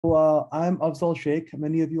I'm Afzal Sheikh.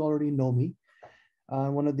 Many of you already know me.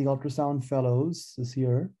 I'm one of the ultrasound fellows this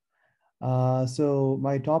year. So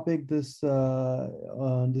my topic this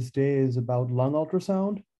day is about lung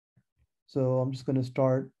ultrasound. So I'm just going to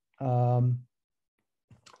start.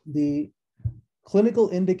 The clinical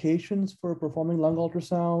indications for performing lung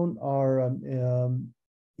ultrasound are,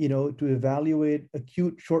 to evaluate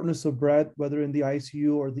acute shortness of breath, whether in the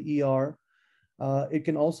ICU or the ER. It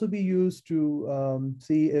can also be used to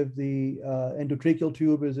see if the endotracheal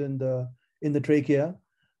tube is in the trachea.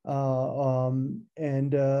 Of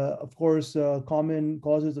course, common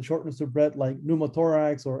causes of shortness of breath like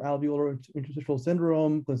pneumothorax or alveolar interstitial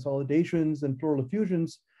syndrome, consolidations, and pleural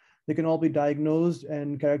effusions, they can all be diagnosed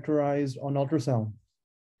and characterized on ultrasound.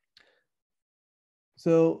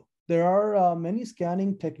 So there are many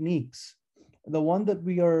scanning techniques. The one that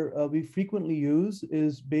we frequently use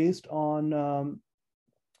is based on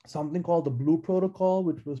something called the Blue Protocol,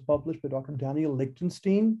 which was published by Dr. Daniel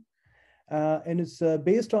Lichtenstein. And it's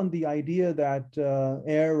based on the idea that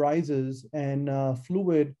air rises and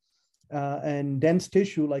fluid and dense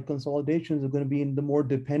tissue like consolidations are going to be in the more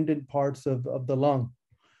dependent parts of the lung.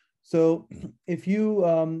 So if you,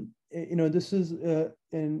 this is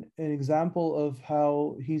an example of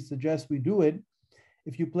how he suggests we do it.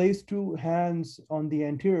 If you place two hands on the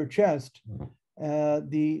anterior chest,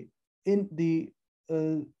 the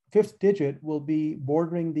fifth digit will be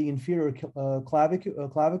bordering the inferior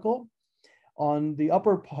clavicle on the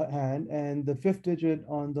upper hand, and the fifth digit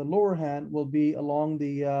on the lower hand will be along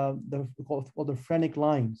the phrenic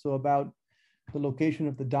line, so about the location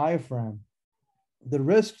of the diaphragm. The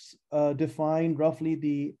wrists define roughly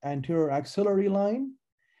the anterior axillary line,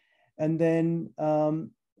 and then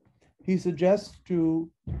he suggests to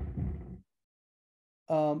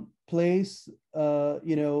place,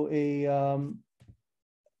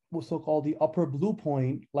 what's so-called the upper blue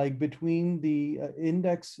point, like between the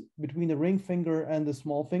between the ring finger and the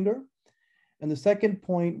small finger, and the second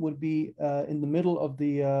point would be in the middle of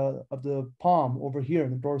the palm over here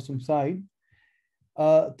in the dorsum side.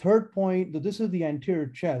 Third point, this is the anterior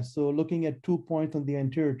chest. So looking at 2 points on the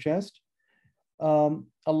anterior chest.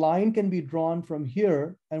 A line can be drawn from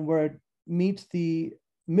here, and where it meets the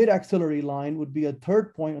mid-axillary line would be a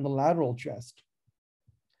third point on the lateral chest.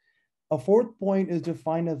 A fourth point is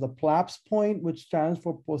defined as the PLAPS point, which stands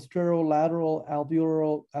for posterolateral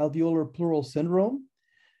alveolar pleural syndrome.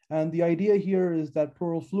 And the idea here is that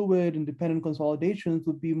pleural fluid and dependent consolidations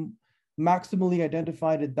would be maximally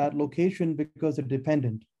identified at that location because they're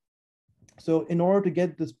dependent. So in order to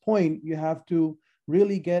get this point, you have to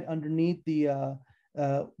really get underneath the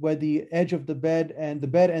where the edge of the bed and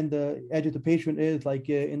the edge of the patient is, like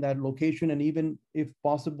in that location, and even if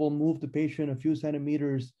possible, move the patient a few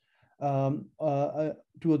centimeters to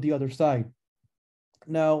the other side.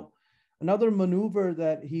 Now, another maneuver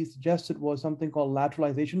that he suggested was something called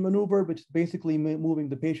lateralization maneuver, which is basically moving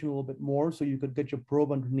the patient a little bit more so you could get your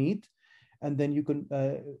probe underneath, and then you can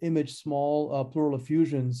image small pleural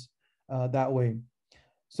effusions that way.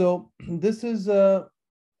 So this is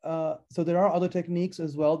so there are other techniques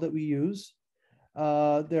as well that we use.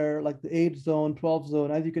 They're like the 8 zone, 12 zone.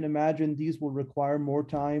 As you can imagine, these will require more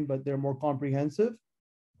time, but they're more comprehensive.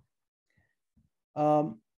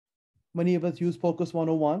 Many of us use POCUS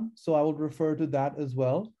 101, so I will refer to that as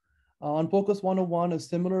well. On POCUS 101 is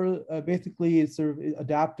similar. Basically, it's sort of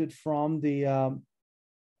adapted from the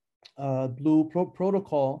Blue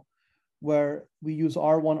Protocol, where we use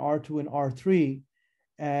R1, R2, and R3.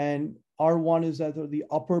 And R1 is at the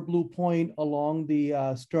upper blue point along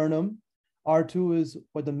the sternum. R2 is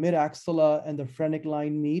where the mid-axilla and the phrenic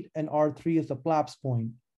line meet, and R3 is the PLAPS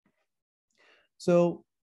point. So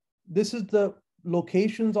this is the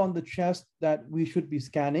locations on the chest that we should be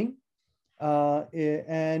scanning.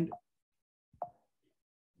 And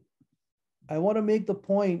I want to make the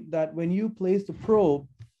point that when you place the probe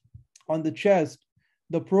on the chest,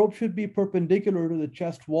 the probe should be perpendicular to the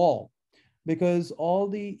chest wall, because all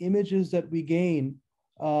the images that we gain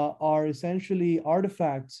are essentially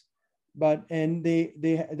artifacts, and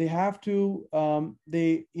they have to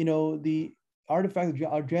the artifacts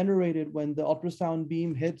are generated when the ultrasound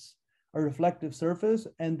beam hits a reflective surface,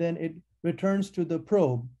 and then it returns to the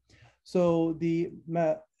probe. So the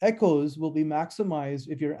echoes will be maximized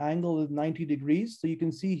if your angle is 90 degrees. So you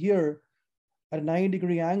can see here at a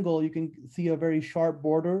 90-degree angle, you can see a very sharp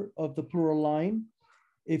border of the pleural line.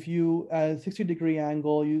 If you at a 60-degree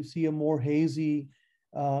angle, you see a more hazy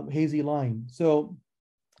line. So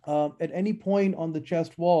at any point on the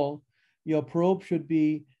chest wall, your probe should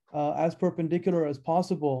be as perpendicular as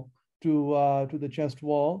possible to the chest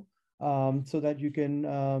wall, so that you can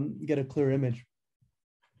get a clear image.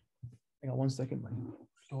 Hang on 1 second.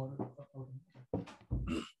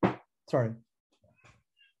 Sorry.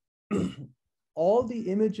 All the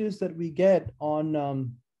images that we get on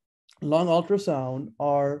lung ultrasound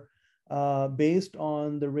are based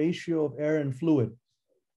on the ratio of air and fluid.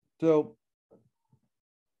 So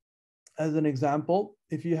as an example,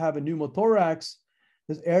 if you have a pneumothorax,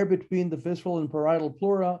 there's air between the visceral and parietal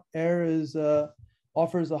pleura. Air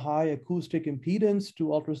offers a high acoustic impedance to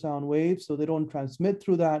ultrasound waves, so they don't transmit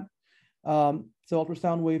through that. So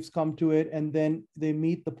ultrasound waves come to it, and then they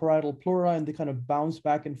meet the parietal pleura, and they kind of bounce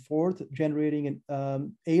back and forth, generating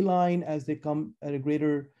an A line as they come at a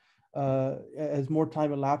greater, as more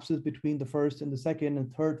time elapses between the first and the second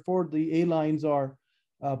and third, fourth. The A lines are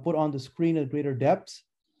put on the screen at greater depths.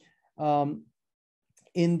 Because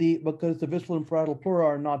the visceral and parietal pleura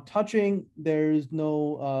are not touching, there's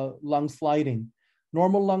no lung sliding.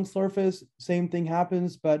 Normal lung surface, same thing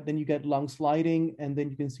happens, but then you get lung sliding, and then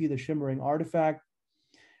you can see the shimmering artifact.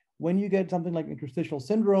 When you get something like interstitial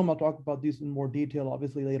syndrome, I'll talk about these in more detail,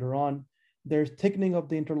 obviously, later on. There's thickening of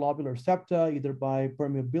the interlobular septa, either by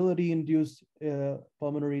permeability-induced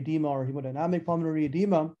pulmonary edema or hemodynamic pulmonary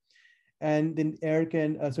edema. And then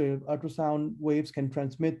ultrasound waves can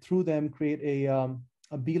transmit through them, create a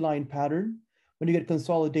beeline pattern. When you get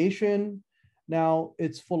consolidation, now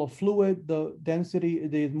it's full of fluid. The density,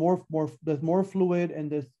 there's more fluid, and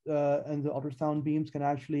the ultrasound beams can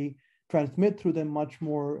actually transmit through them much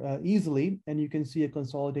more easily. And you can see a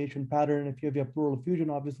consolidation pattern. If you have pleural effusion,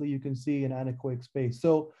 obviously you can see an anechoic space.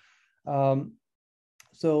 So,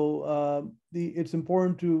 it's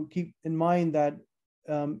important to keep in mind that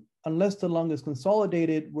unless the lung is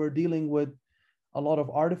consolidated, we're dealing with a lot of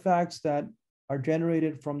artifacts that are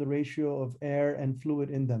generated from the ratio of air and fluid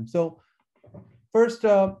in them. So first,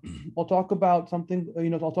 I'll talk about something,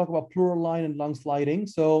 I'll talk about pleural line and lung sliding.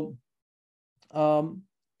 So, to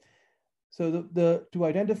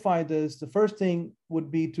identify this, the first thing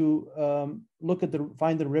would be to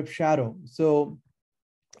find the rib shadow. So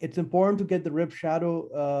it's important to get the rib shadow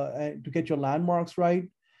to get your landmarks right,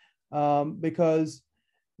 because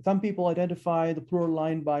some people identify the pleural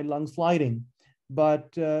line by lung sliding.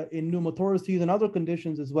 But in pneumothoraces and other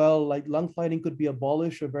conditions as well, like lung sliding could be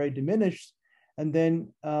abolished or very diminished, and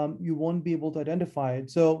then you won't be able to identify it.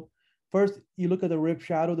 So first, you look at the rib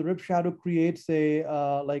shadow. The rib shadow creates a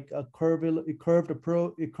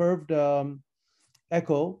curved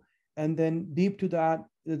echo, and then deep to that,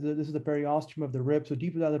 this is the periosteum of the rib. So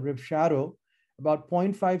deep to that, the rib shadow, about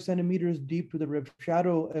 0.5 centimeters deep to the rib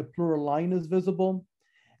shadow, a pleural line is visible,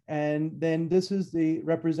 and then this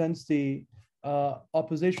represents the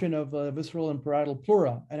opposition of visceral and parietal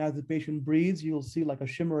pleura. And as the patient breathes, you'll see like a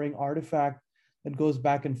shimmering artifact that goes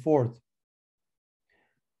back and forth.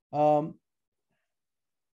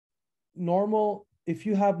 If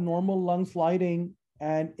you have normal lung sliding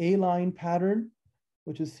and A-line pattern,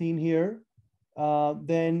 which is seen here,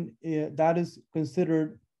 then that is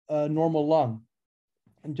considered a normal lung.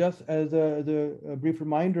 And just as a brief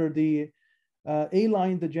reminder, the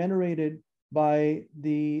A-line that generated by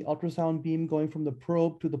the ultrasound beam going from the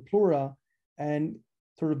probe to the pleura and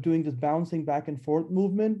sort of doing this bouncing back and forth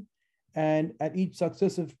movement. And at each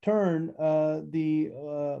successive turn,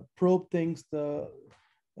 the probe thinks the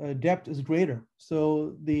depth is greater.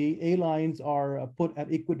 So the A lines are put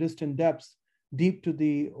at equidistant depths deep to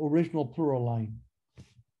the original pleural line.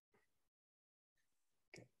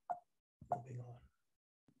 Okay. Moving on.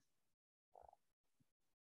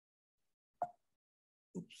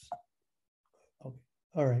 Oops. Okay.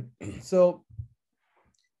 All right. So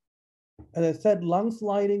as I said, lung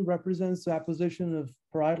sliding represents the apposition of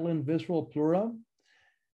parietal and visceral pleura.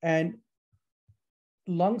 And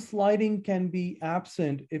lung sliding can be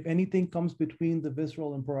absent if anything comes between the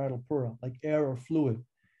visceral and parietal pleura, like air or fluid.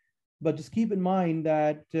 But just keep in mind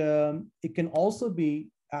that it can also be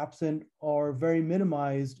absent or very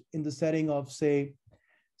minimized in the setting of, say,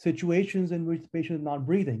 situations in which the patient is not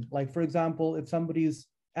breathing. Like, for example, if somebody's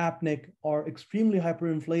apneic or extremely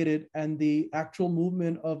hyperinflated and the actual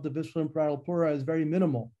movement of the visceral and parietal pleura is very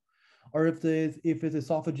minimal, or if it's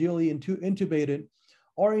esophageally intubated,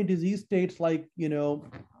 or in disease states like,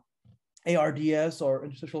 ARDS or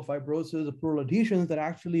interstitial fibrosis or pleural adhesions that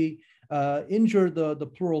actually injure the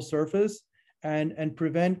pleural surface and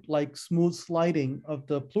prevent like smooth sliding of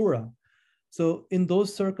the pleura. So in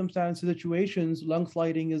those situations, lung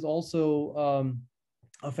sliding is also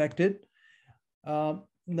affected.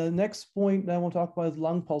 The next point that I want to talk about is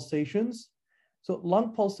lung pulsations. So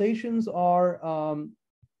lung pulsations are,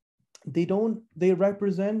 they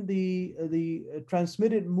represent the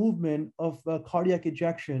transmitted movement of cardiac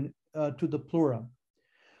ejection to the pleura.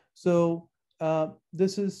 So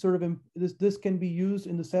this is sort of this can be used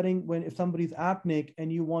in the setting when if somebody's apneic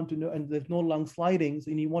and you want to know, and there's no lung slidings,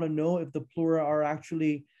 and you want to know if the pleura are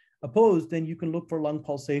actually opposed, then you can look for lung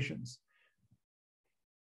pulsations.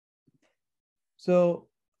 So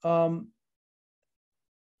M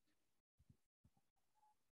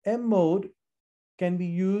mode can be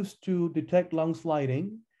used to detect lung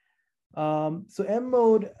sliding. So M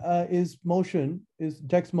mode is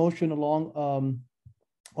detects motion along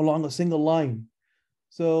a single line.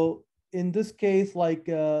 So in this case, like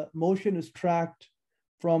motion is tracked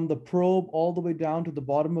from the probe all the way down to the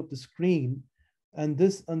bottom of the screen, and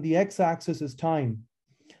this on the x-axis is time.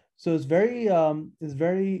 So it's can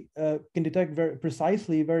detect very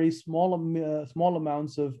precisely very small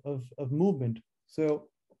amounts of movement. So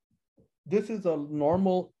this is a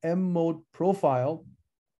normal M mode profile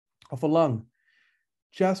of a lung.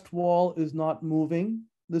 Chest wall is not moving.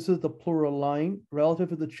 This is the pleural line relative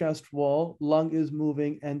to the chest wall. Lung is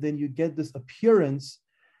moving, and then you get this appearance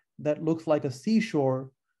that looks like a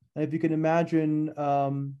seashore. And if you can imagine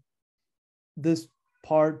this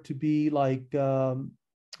part to be like,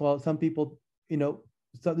 well, some people, so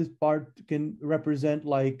this part can represent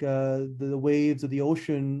like the waves of the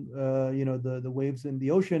ocean, the waves in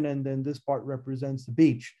the ocean, and then this part represents the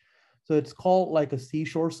beach. So it's called like a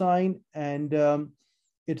seashore sign, and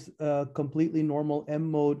it's a completely normal M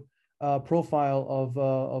mode profile of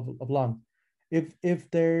lung. If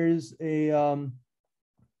there's air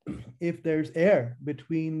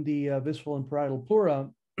between the visceral and parietal pleura,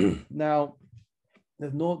 now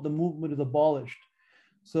the movement is abolished.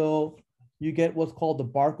 So you get what's called the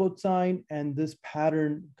barcode sign, and this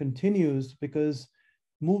pattern continues because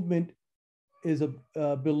movement is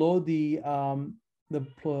below the lung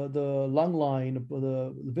line,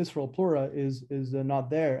 the visceral pleura is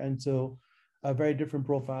not there, and so a very different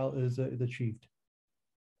profile is achieved.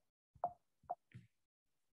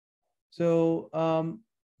 So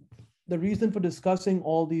the reason for discussing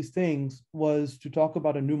all these things was to talk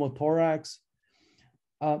about a pneumothorax.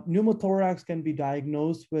 Pneumothorax can be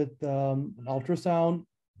diagnosed with an ultrasound,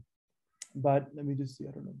 but let me just see,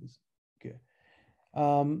 I don't know this, okay.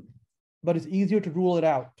 But it's easier to rule it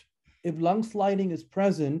out. If lung sliding is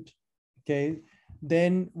present, okay,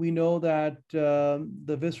 then we know that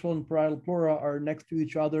the visceral and parietal pleura are next to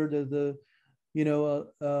each other, and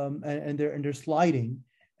they're sliding,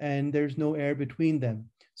 and there's no air between them.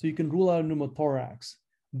 So you can rule out a pneumothorax.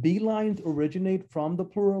 B lines originate from the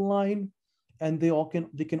pleural line, and they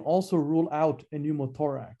can also rule out a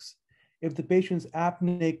pneumothorax. If the patient's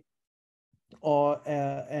apneic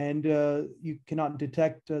and you cannot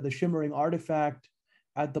detect the shimmering artifact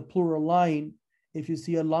at the pleural line, if you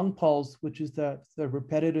see a lung pulse, which is the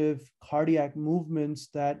repetitive cardiac movements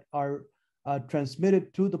that are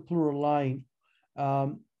transmitted to the pleural line,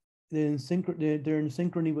 they're in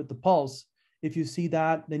synchrony with the pulse. If you see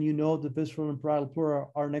that, then you know the visceral and parietal pleura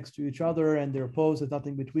are next to each other and they're opposed, there's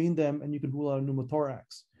nothing between them, and you can rule out a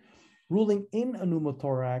pneumothorax. Ruling in a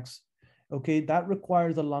pneumothorax, okay, that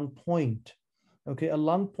requires a lung point. Okay, a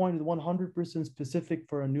lung point is 100% specific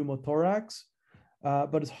for a pneumothorax,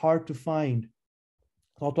 but it's hard to find.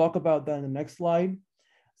 So I'll talk about that in the next slide.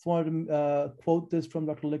 Just wanted to quote this from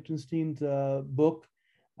Dr. Lichtenstein's book,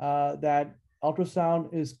 that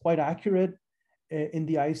ultrasound is quite accurate in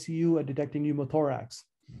the ICU at detecting pneumothorax.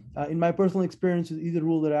 In my personal experience, it's easy to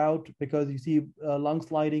rule it out because you see lung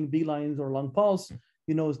sliding, B lines, or lung pulse,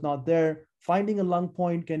 you know it's not there. Finding a lung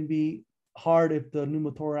point can be hard if the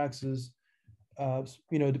pneumothorax is,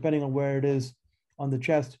 depending on where it is on the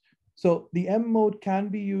chest. So the M mode can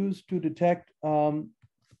be used to detect lung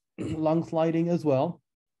sliding as well.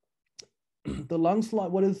 The lung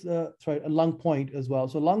slide, a lung point as well.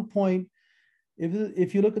 So lung point,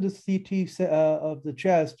 if you look at the CT of the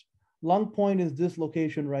chest, lung point is this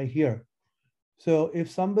location right here. So if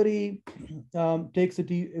somebody takes a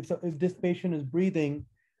deep, if this patient is breathing,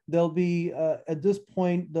 there'll be, at this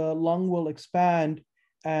point, the lung will expand,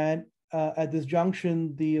 and at this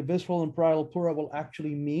junction, the visceral and parietal pleura will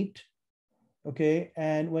actually meet. Okay,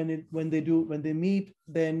 and when they meet,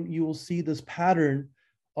 then you will see this pattern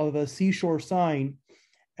of a seashore sign,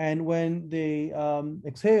 and when they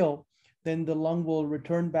exhale, then the lung will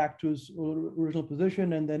return back to its original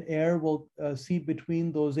position, and then air will seep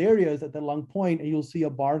between those areas at the lung point, and you'll see a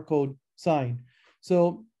barcode sign.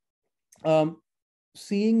 So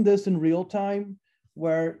seeing this in real time,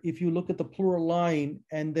 where if you look at the pleural line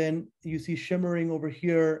and then you see shimmering over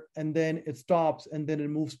here, and then it stops, and then it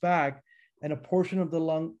moves back, and a portion of the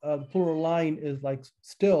lung, pleural line is like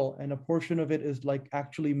still, and a portion of it is like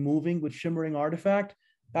actually moving with shimmering artifact,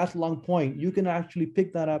 that's lung point. You can actually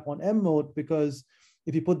pick that up on M mode because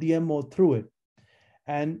if you put the M mode through it.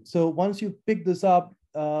 And so once you pick this up,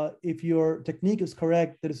 if your technique is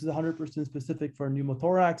correct, that this is 100% specific for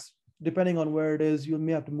pneumothorax, depending on where it is, you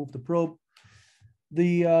may have to move the probe.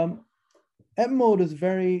 The M mode is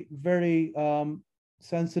very, very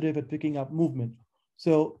sensitive at picking up movement.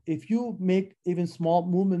 So if you make even small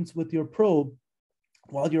movements with your probe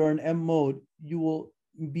while you're in M mode, you will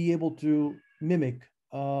be able to mimic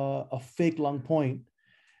a fake lung point.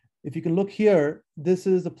 If you can look here, this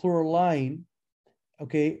is the pleural line,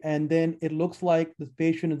 okay? And then it looks like the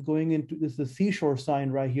patient is going into, this is the seashore sign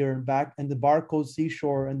right here and back, and the barcode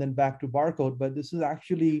seashore and then back to barcode, but this is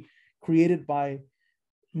actually created by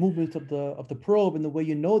movements of the probe. And the way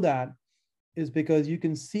you know that is because you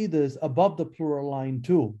can see this above the pleural line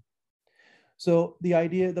too. So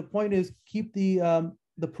the point is keep the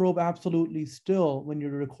probe absolutely still when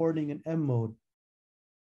you're recording in M mode.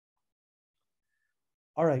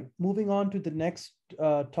 All right, moving on to the next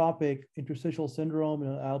topic, interstitial syndrome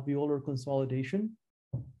and alveolar consolidation.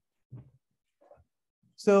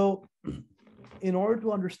 So in order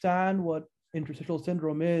to understand what interstitial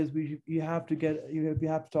syndrome is, you have to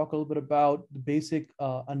talk a little bit about the basic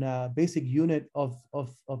unit of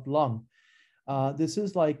lung. This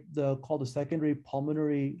is like called the secondary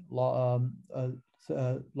pulmonary lobule,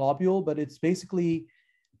 but it's basically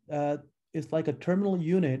it's like a terminal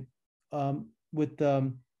unit with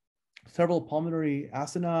several pulmonary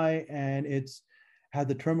acini, and it's had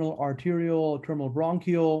the terminal arterial, terminal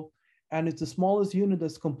bronchial, and it's the smallest unit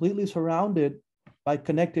that's completely surrounded by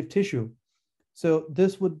connective tissue. So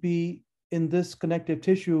this would be, in this connective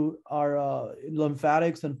tissue are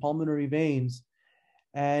lymphatics and pulmonary veins,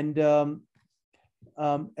 and these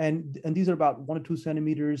are about 1 to 2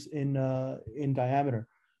 centimeters in diameter.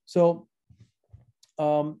 So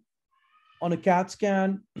on a CAT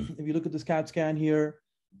scan, if you look at this CAT scan here,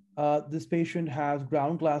 this patient has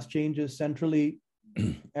ground glass changes centrally,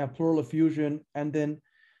 pleural effusion, and then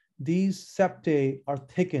these septae are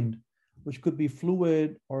thickened, which could be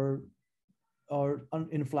fluid or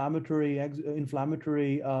inflammatory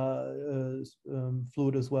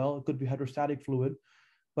fluid as well. It could be hydrostatic fluid.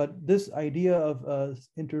 But this idea of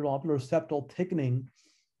interlobular septal thickening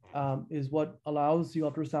is what allows the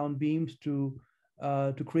ultrasound beams to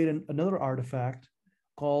create another artifact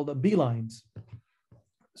called B lines.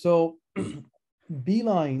 So B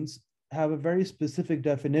lines have a very specific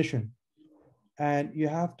definition, and you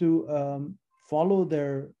have to follow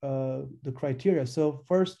the criteria. So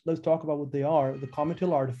first, let's talk about what they are. The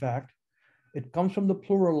cometal artifact, it comes from the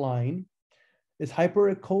pleural line, it's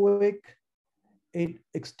hyperechoic, it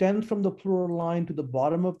extends from the pleural line to the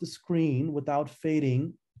bottom of the screen without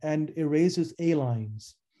fading and erases A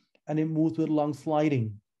lines, and it moves with lung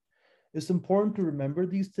sliding. It's important to remember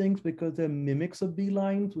these things because they're mimics of B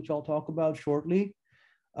lines, which I'll talk about shortly,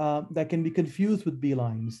 that can be confused with B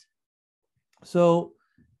lines. So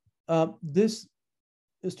this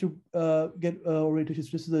is to get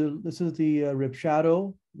orientation. This is the rib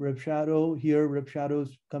shadow. Rib shadow here. Rib shadow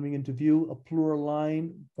is coming into view. A pleural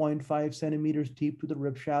line, 0.5 centimeters deep to the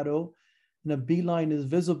rib shadow, and a B line is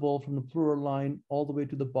visible from the pleural line all the way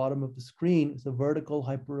to the bottom of the screen. It's a vertical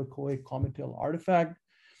hyperechoic cometal artifact.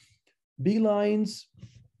 B lines,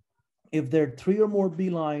 if there are 3 or more B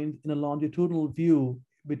lines in a longitudinal view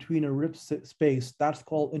between a rib space, that's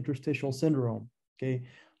called interstitial syndrome. Okay,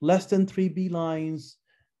 less than 3 B lines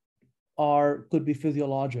could be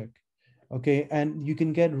physiologic. Okay, and you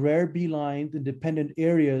can get rare B lines in dependent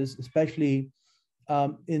areas, especially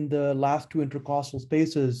in the last 2 intercostal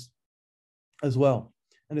spaces as well,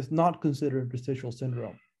 and it's not considered interstitial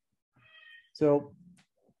syndrome. So,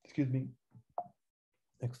 excuse me.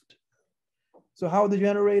 Next. So how are they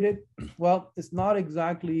generated? Well, it's not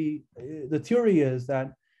exactly, the theory is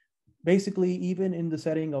that basically even in the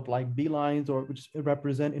setting of like B lines, or which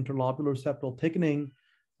represent interlobular septal thickening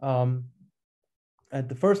at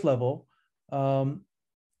the first level,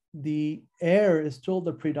 the air is still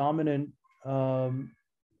the predominant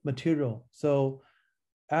material. So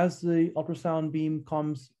as the ultrasound beam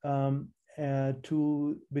comes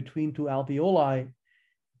between 2 alveoli,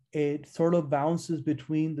 it sort of bounces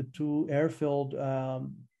between the 2 air-filled,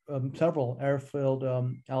 several air-filled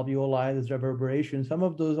alveoli. There's reverberation. Some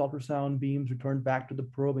of those ultrasound beams return back to the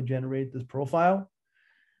probe and generate this profile.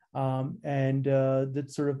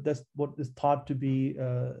 That's what is thought to be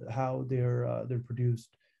how they're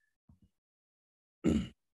produced.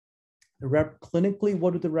 Clinically,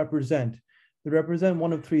 what do they represent? They represent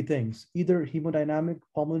one of 3 things: either hemodynamic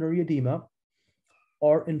pulmonary edema,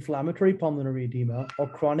 or inflammatory pulmonary edema, or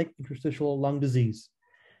chronic interstitial lung disease.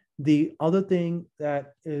 The other thing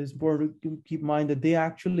that is important to keep in mind that they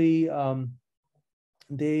actually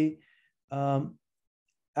they,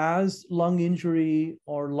 as lung injury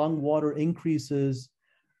or lung water increases,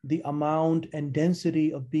 the amount and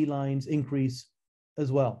density of B lines increase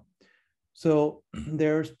as well. So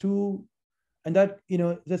there's two, and that,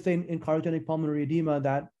 let's say in cardiogenic pulmonary edema,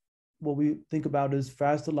 that what we think about is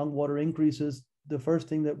fast the lung water increases, the first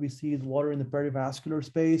thing that we see is water in the perivascular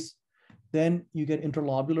space. Then you get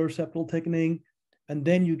interlobular septal thickening, and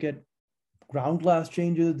then you get ground glass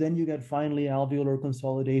changes, then you get finally alveolar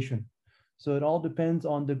consolidation. So it all depends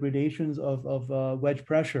on the gradations of wedge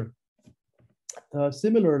pressure.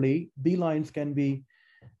 Similarly, B lines can be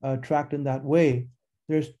tracked in that way.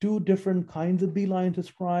 There's two different kinds of B lines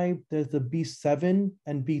described. There's the B7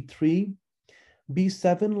 and B3.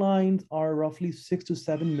 B7 lines are roughly 6 to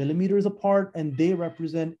 7 millimeters apart, and they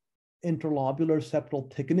represent interlobular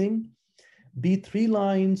septal thickening. B3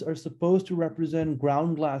 lines are supposed to represent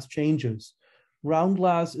ground glass changes. Ground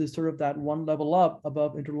glass is sort of that one level up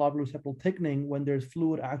above interlobular septal thickening when there's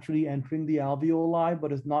fluid actually entering the alveoli,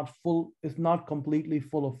 but it's not completely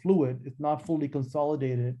full of fluid. It's not fully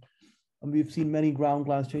consolidated. And we've seen many ground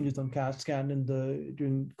glass changes on CAT scan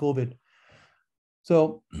during COVID.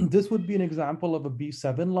 So this would be an example of a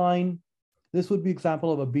B7 line. This would be an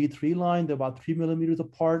example of a B3 line. They're about 3 millimeters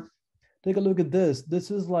apart. Take a look at this.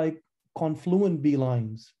 This is like confluent B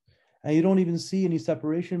lines. And you don't even see any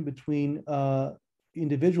separation between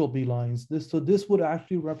individual B lines. So this would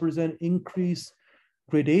actually represent increased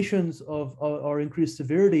gradations of or increased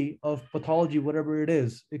severity of pathology, whatever it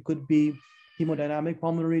is. It could be hemodynamic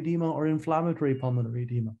pulmonary edema or inflammatory pulmonary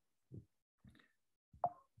edema.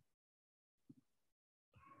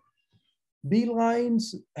 B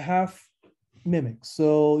lines have mimics.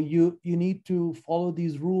 So you need to follow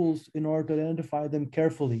these rules in order to identify them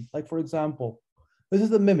carefully. Like, for example, this is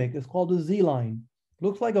the mimic. It's called the Z line.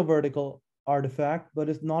 Looks like a vertical artifact, but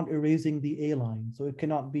it's not erasing the A line. So it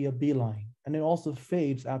cannot be a B line. And it also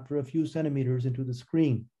fades after a few centimeters into the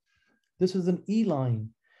screen. This is an E line.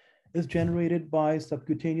 It's generated by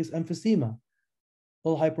subcutaneous emphysema. A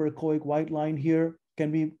little hyperechoic white line here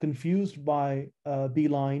can be confused by B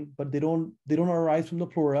line, but they don't arise from the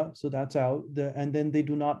pleura, so that's out. And then they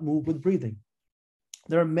do not move with breathing.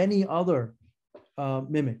 There are many other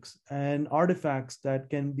mimics and artifacts that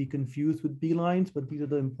can be confused with B lines, but these are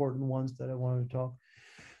the important ones that I wanted to talk.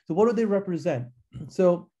 So what do they represent?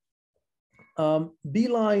 So B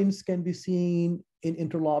lines can be seen in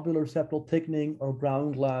interlobular septal thickening or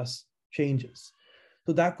ground glass changes.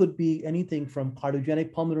 So that could be anything from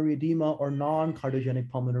cardiogenic pulmonary edema or non-cardiogenic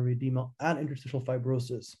pulmonary edema and interstitial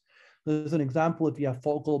fibrosis. There's an example, if you have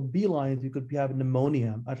focal B lines, you could have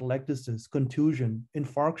pneumonia, atelectasis, contusion,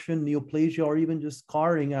 infarction, neoplasia, or even just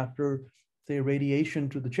scarring after, say, radiation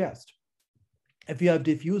to the chest. If you have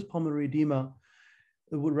diffuse pulmonary edema,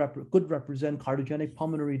 it could represent cardiogenic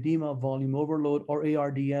pulmonary edema, volume overload, or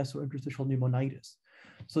ARDS or interstitial pneumonitis.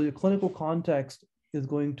 So your clinical context is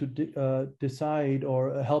going to decide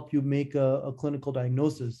or help you make a clinical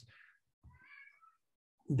diagnosis.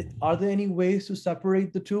 Are there any ways to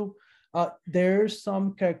separate the two? There's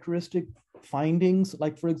some characteristic findings,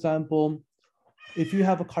 like, for example, if you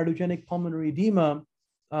have a cardiogenic pulmonary edema,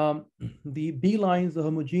 the B lines are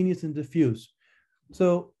homogeneous and diffuse.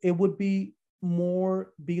 So it would be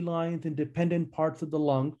more B lines in dependent parts of the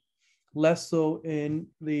lung, less so in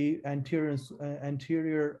the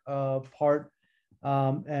anterior part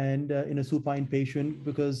and in a supine patient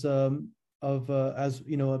because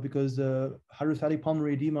because hydrostatic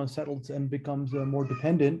pulmonary edema settles and becomes more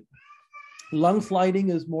dependent. Lung sliding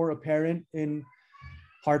is more apparent in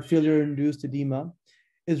heart failure-induced edema,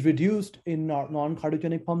 is reduced in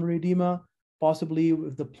non-cardiogenic pulmonary edema. Possibly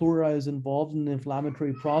if the pleura is involved in the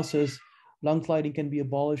inflammatory process, lung sliding can be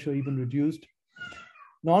abolished or even reduced.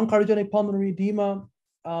 Non-cardiogenic pulmonary edema,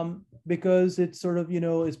 because it's sort of,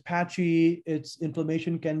 is patchy, its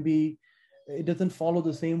inflammation it doesn't follow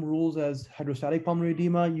the same rules as hydrostatic pulmonary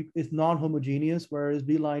edema. It's non-homogeneous, whereas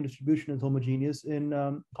B line distribution is homogeneous in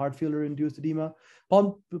heart failure-induced edema.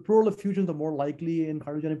 Pleural effusions are more likely in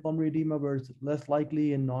cardiogenic pulmonary edema, whereas less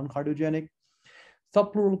likely in non-cardiogenic.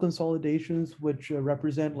 Subpleural consolidations, which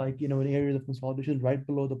represent an area of consolidation right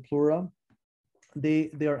below the pleura, they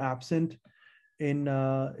are absent in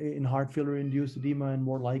heart failure-induced edema and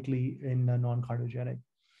more likely in non-cardiogenic.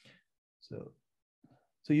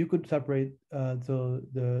 So you could separate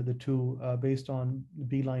the two based on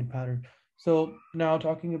B line pattern. So now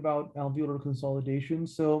talking about alveolar consolidation.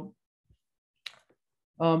 So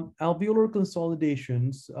alveolar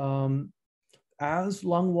consolidations, as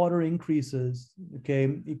lung water increases,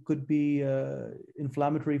 okay, it could be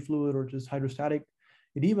inflammatory fluid or just hydrostatic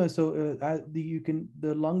edema. So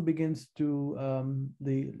the lung begins to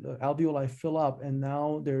the alveoli fill up, and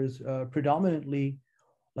now there's predominantly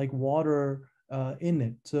like water in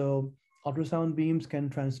it. So ultrasound beams can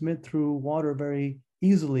transmit through water very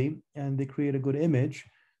easily, and they create a good image.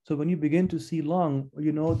 So when you begin to see lung,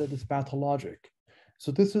 you know that it's pathologic.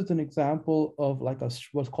 So this is an example of like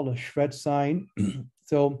what's called a shred sign.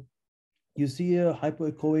 So you see a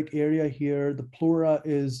hypoechoic area here. The pleura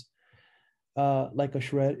is like a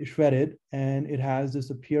shredded, and it has this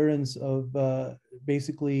appearance of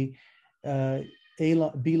basically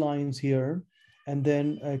B lines here, and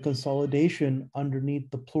then a consolidation underneath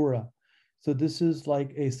the pleura. So this is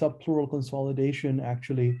like a subpleural consolidation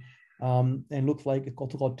actually, and looks like it's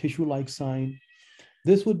also called tissue-like sign.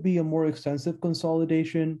 This would be a more extensive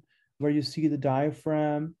consolidation where you see the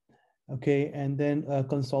diaphragm, okay, and then a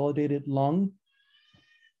consolidated lung.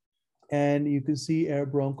 And you can see air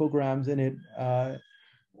bronchograms in it.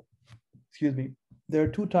 Excuse me. There are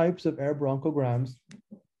two types of air bronchograms.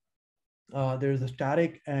 There's a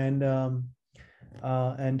static and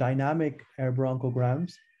dynamic air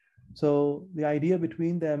bronchograms. So the idea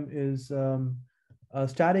between them is a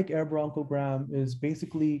static air bronchogram is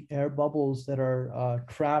basically air bubbles that are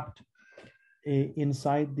trapped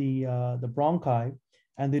inside the bronchi,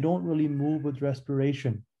 and they don't really move with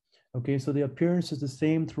respiration. Okay, so the appearance is the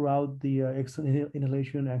same throughout the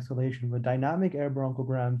inhalation and exhalation. With dynamic air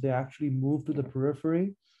bronchograms, they actually move to the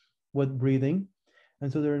periphery with breathing, and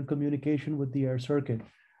so they're in communication with the air circuit.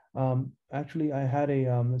 Actually, I had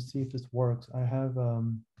a, let's see if this works. I have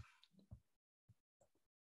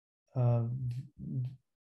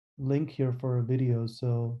link here for a video,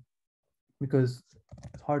 so because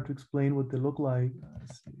it's hard to explain what they look like.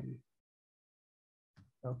 Let's see.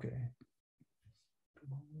 Okay.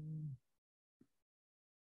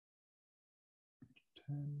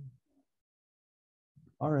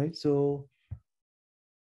 All right, so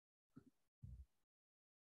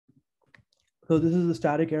this is a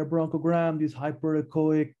static air bronchogram, these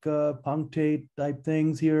hyperechoic punctate type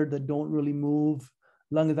things here that don't really move.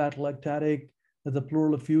 Lung is atelectatic. There's a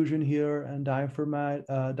pleural effusion here, and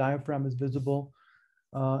diaphragm is visible,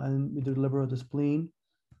 and we deliver the spleen.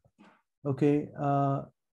 Okay,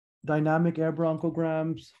 dynamic air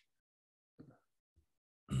bronchograms.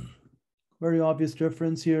 Very obvious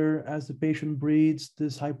difference here as the patient breathes,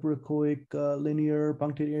 this hyperechoic linear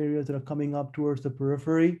punctate areas that are coming up towards the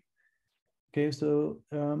periphery. Okay, so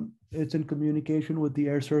it's in communication with the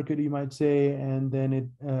air circuit, you might say, and then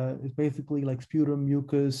it's basically like sputum,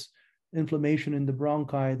 mucus, inflammation in the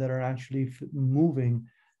bronchi that are actually moving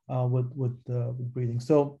with breathing.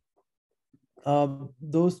 So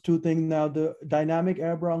those two things. Now, the dynamic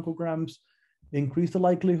air bronchograms increase the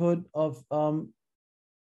likelihood of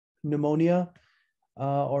pneumonia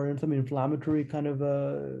or some inflammatory kind of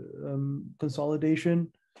consolidation.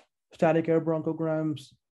 Static air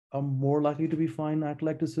bronchograms are more likely to be fine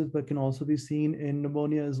atelectasis, but can also be seen in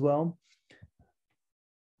pneumonia as well.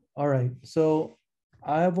 All right, so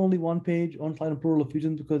I have only one page on slide on pleural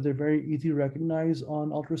effusion because they're very easy to recognize on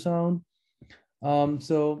ultrasound.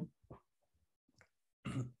 So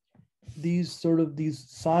these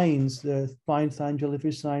signs, the spine sign,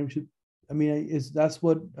 jellyfish sign,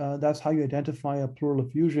 that's how you identify a pleural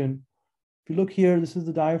effusion. If you look here, this is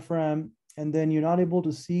the diaphragm, and then you're not able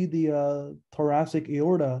to see the thoracic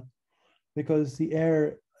aorta because the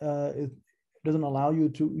air doesn't allow you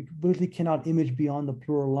to. You really cannot image beyond the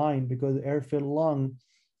pleural line because the air-filled lung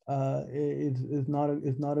is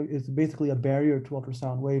basically a barrier to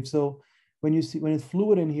ultrasound waves. So when it's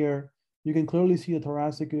fluid in here, you can clearly see the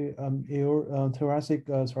thoracic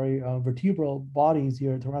vertebral bodies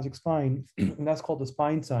here, thoracic spine, and that's called the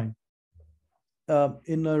spine sign.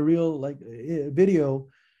 In a real video,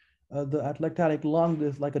 the atelectatic lung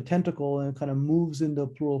is like a tentacle and it kind of moves in the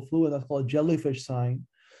pleural fluid. That's called a jellyfish sign.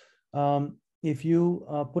 If you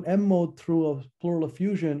put M mode through a pleural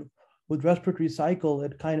effusion with respiratory cycle,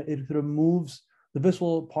 it sort of moves the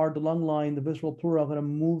visceral part, the lung line, the visceral pleura kind of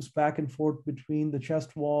moves back and forth between the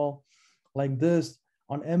chest wall like this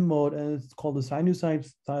on M mode, and it's called the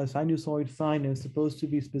sinusoid sign, and it's supposed to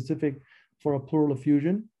be specific for a pleural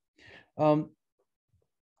effusion.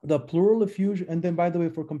 The pleural effusion, and then by the way,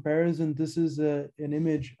 for comparison, this is an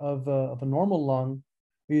image of a normal lung.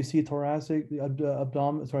 Where you see thoracic, the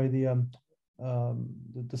abdomen,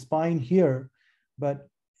 the spine here, but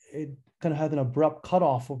it kind of has an abrupt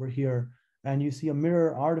cutoff over here, and you see a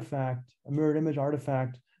mirror image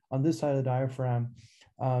artifact on this side of the diaphragm.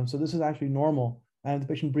 So this is actually normal. And if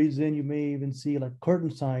the patient breathes in, you may even see like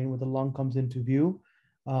curtain sign where the lung comes into view.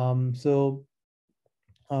 On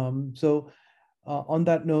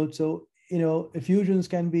that note, so effusions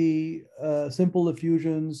can be simple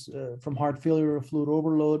effusions from heart failure or fluid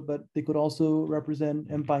overload, but they could also represent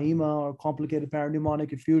empyema or complicated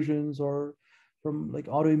paraneumonic effusions, or from like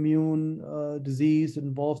autoimmune disease that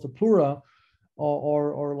involves the pleura,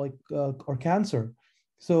 or cancer.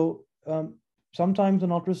 So sometimes in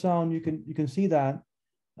ultrasound you can see that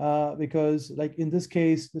because, like in this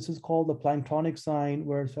case, this is called the planktonic sign,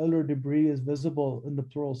 where cellular debris is visible in the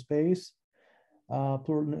pleural space,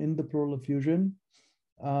 in the pleural effusion.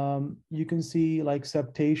 You can see like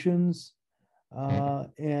septations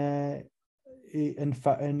and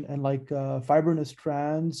like fibrinous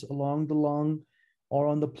strands along the lung or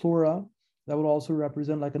on the pleura. That would also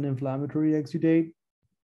represent like an inflammatory exudate.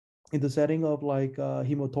 In the setting of like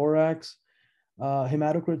hemothorax,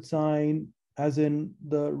 hematocrit sign, as in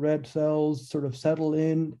the red cells sort of settle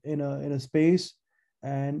in a space,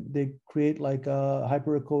 and they create like a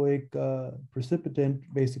hyperechoic precipitant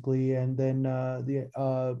basically, and then the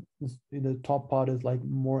top part is like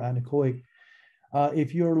more anechoic.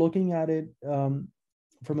 If you're looking at it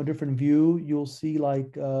from a different view, you'll see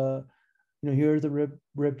like here's the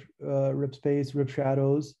rib space, rib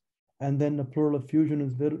shadows, and then the pleural effusion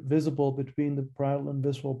is visible between the parietal and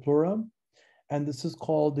visceral pleura. And this is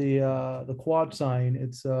called the quad sign.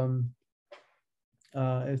 It's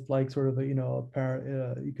like sort of a,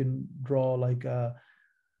 you can draw like a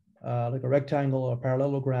rectangle or a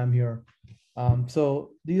parallelogram here. So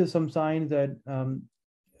these are some signs that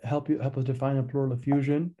help us define a pleural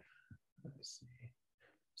effusion. Let's see.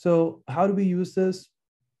 So how do we use this?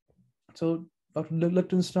 So Dr.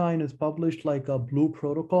 Lichtenstein has published like a blue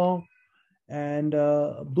protocol, and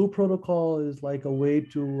blue protocol is like a way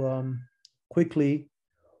to quickly,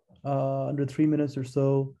 under 3 minutes or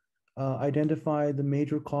so, identify the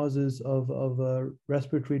major causes of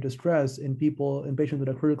respiratory distress in patients that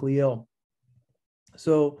are critically ill.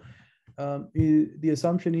 So the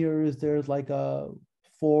assumption here is there's like 4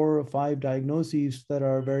 or 5 diagnoses that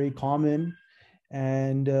are very common,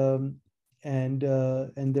 and they're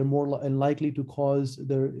more likely to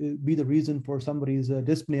be the reason for somebody's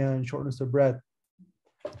dyspnea and shortness of breath.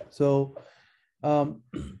 So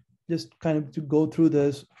just kind of to go through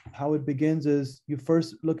this, how it begins is you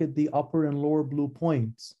first look at the upper and lower blue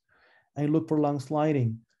points, and you look for lung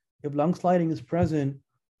sliding. If lung sliding is present,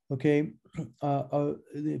 okay,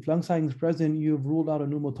 if lung sliding is present, you've ruled out a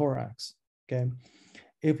pneumothorax, okay.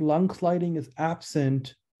 If lung sliding is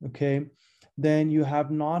absent, okay, then you have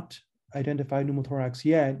not identified pneumothorax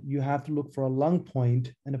yet. You have to look for a lung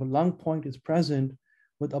point, and if a lung point is present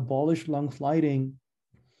with abolished lung sliding,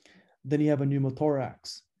 then you have a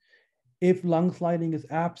pneumothorax. If lung sliding is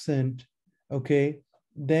absent, okay,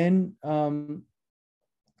 then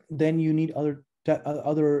you need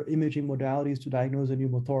other imaging modalities to diagnose a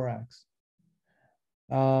pneumothorax.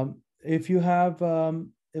 If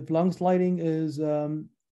lung sliding is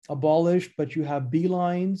abolished, but you have B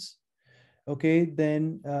lines, okay,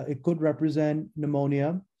 then it could represent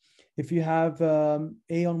pneumonia. If you have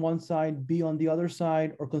A on one side, B on the other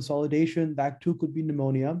side, or consolidation, that too could be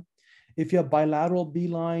pneumonia. If you have bilateral B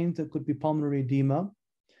lines, it could be pulmonary edema.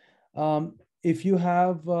 If you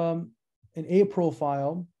have an A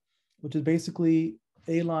profile, which is basically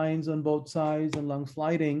A lines on both sides and lung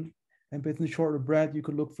sliding, and patients short of breath, you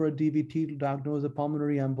could look for a DVT to diagnose a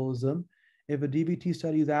pulmonary embolism. If a DVT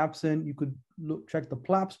study is absent, you could check the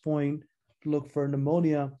PLAPS point to look for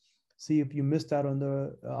pneumonia, see if you missed out on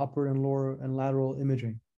the upper and lower and lateral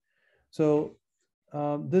imaging. So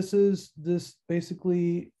this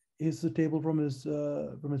basically is the table from his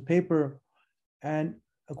paper, and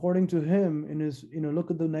according to him, in his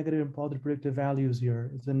look at the negative and positive predictive values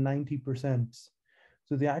here, it's in 90%.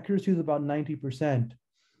 So the accuracy is about 90%.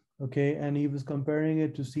 Okay, and he was comparing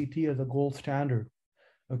it to CT as a gold standard.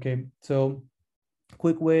 Okay, so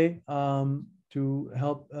quick way to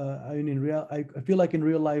help. I feel like in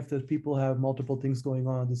real life that people have multiple things going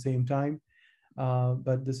on at the same time,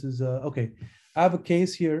 but this is okay. I have a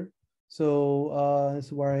case here. So this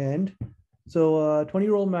is where I end. So a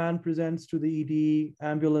 20-year-old man presents to the ED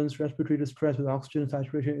ambulance, respiratory distress with oxygen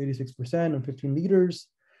saturation 86% on 15 liters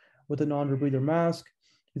with a non-rebreather mask.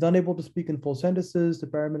 He's unable to speak in full sentences. The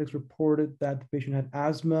paramedics reported that the patient had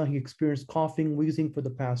asthma. He experienced coughing, wheezing for the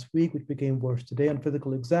past week, which became worse today on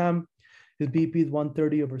physical exam. His BP is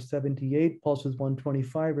 130/78, pulse is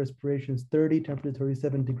 125, respiration is 30, temperature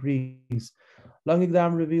 37 degrees. Lung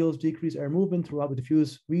exam reveals decreased air movement throughout with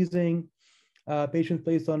diffuse wheezing. Patient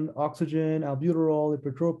placed on oxygen, albuterol,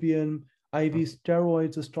 ipratropium, IV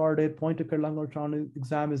steroids are started. Point-of-care lung ultrasound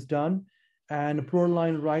exam is done, and the pleural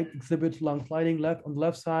line right exhibits lung sliding. On the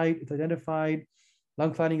left side, it's identified.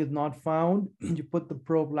 Lung flattening is not found. You put the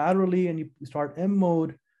probe laterally and you start M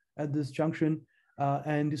mode at this junction,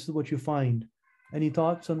 and this is what you find. Any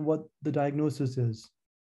thoughts on what the diagnosis is?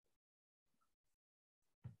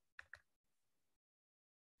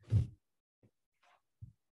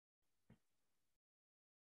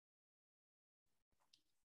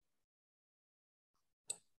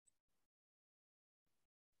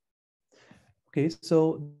 Okay,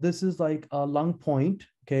 so this is like a lung point.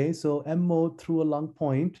 Okay, so M mode through a lung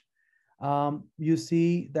point. You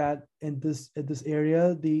see that in this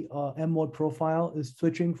area, the M mode profile is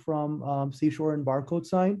switching from seashore and barcode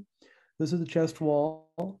sign. This is the chest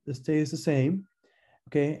wall. It stays the same.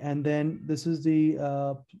 Okay, and then this is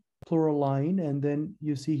the pleural line, and then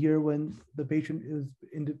you see here when the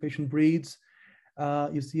patient breathes,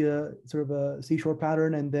 you see a sort of a seashore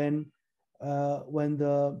pattern, and then when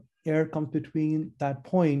the air comes between that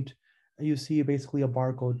point, you see basically a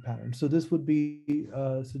barcode pattern. So this would be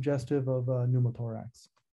suggestive of pneumothorax.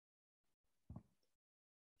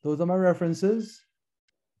 Those are my references,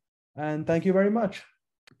 and thank you very much.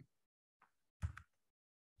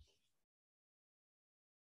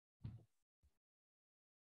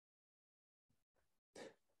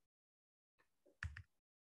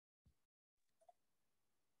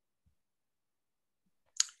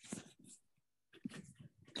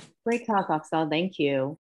 Great talk, Afzal. Thank you.